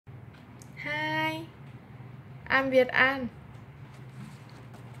I'm Việt An.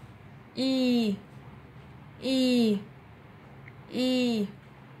 E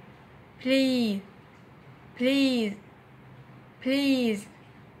please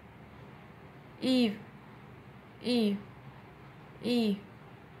Eve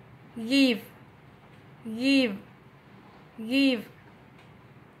give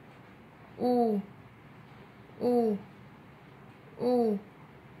ooh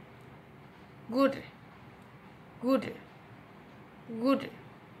good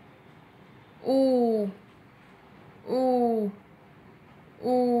ooh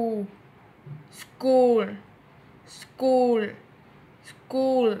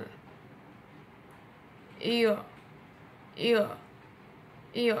school ear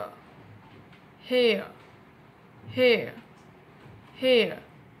hair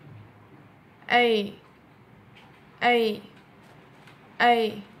a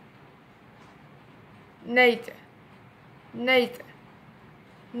Nate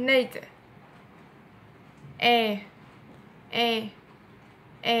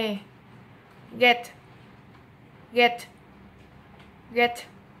get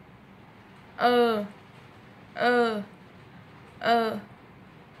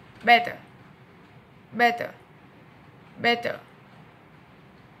better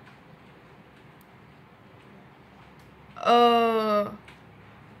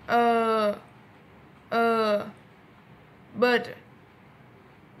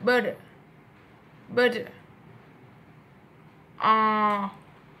bird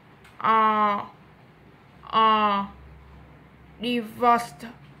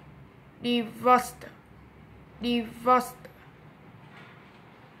divorced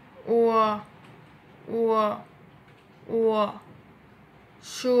or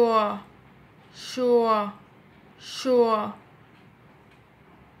sure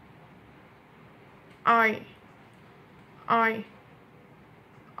I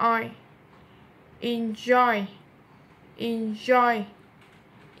enjoy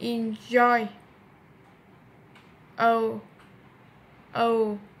oh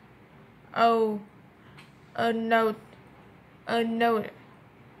a note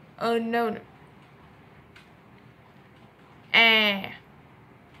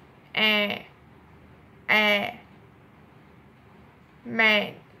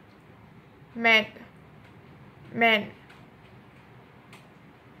man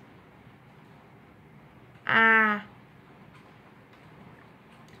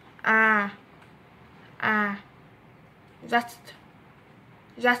just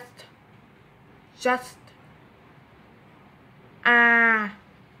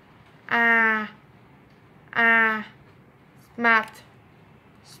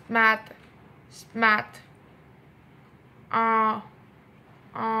smart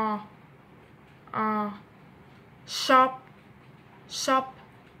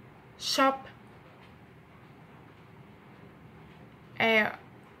shop air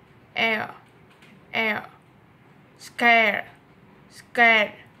scare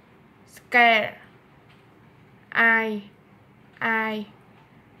I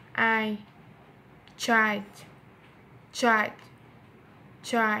tried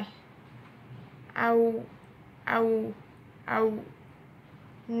ow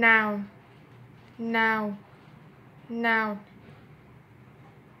now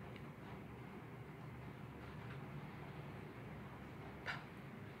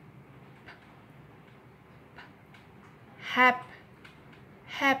hap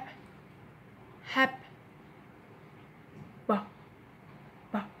ba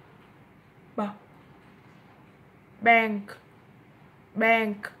bank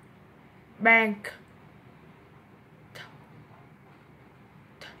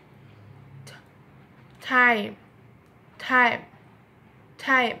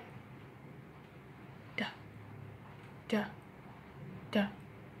time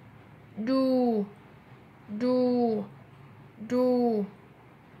do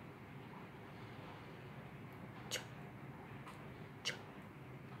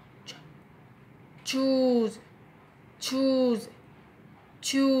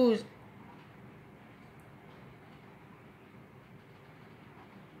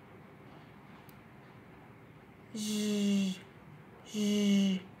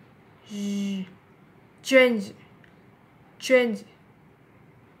choose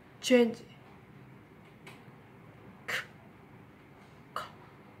change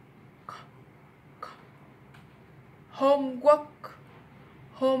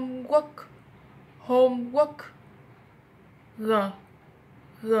homework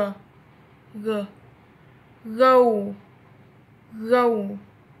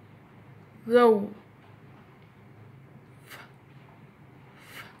go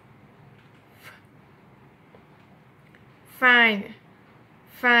Fine.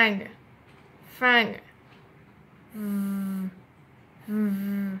 Fine. Fine.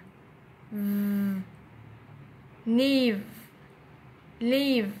 Leave.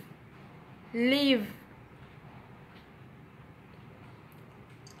 Leave. Leave.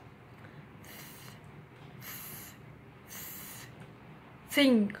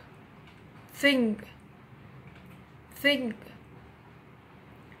 Think. Think. Think.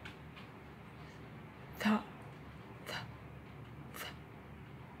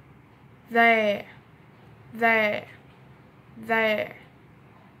 There. There. There.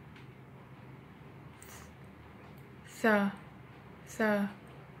 Sir. Sir.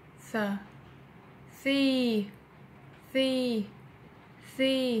 Sir. See. See.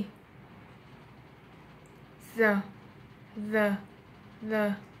 See.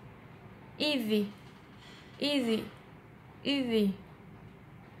 The. Easy. Easy. Easy.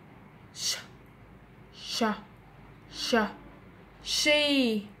 Sh.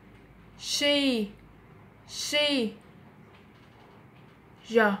 She.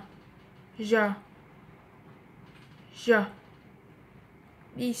 Ja.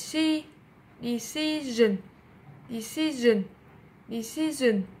 Decision.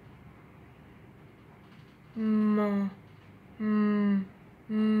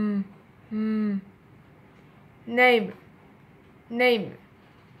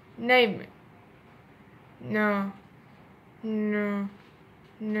 Name. No.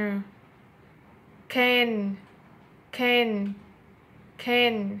 Can.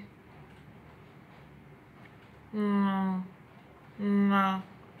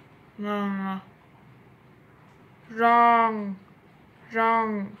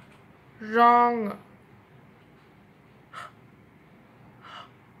 Wrong.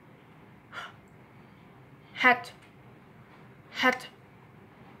 Hat.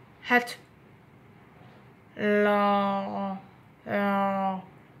 Law.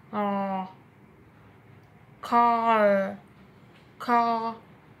 Call.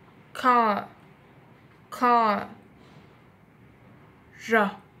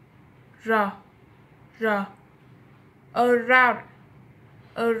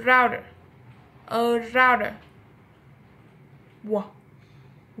 A router.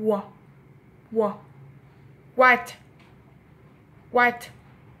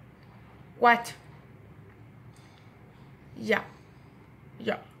 White. Yeah.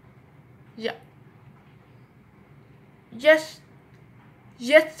 Yes.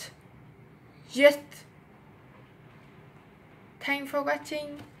 Thanks for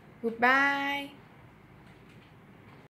watching. Goodbye.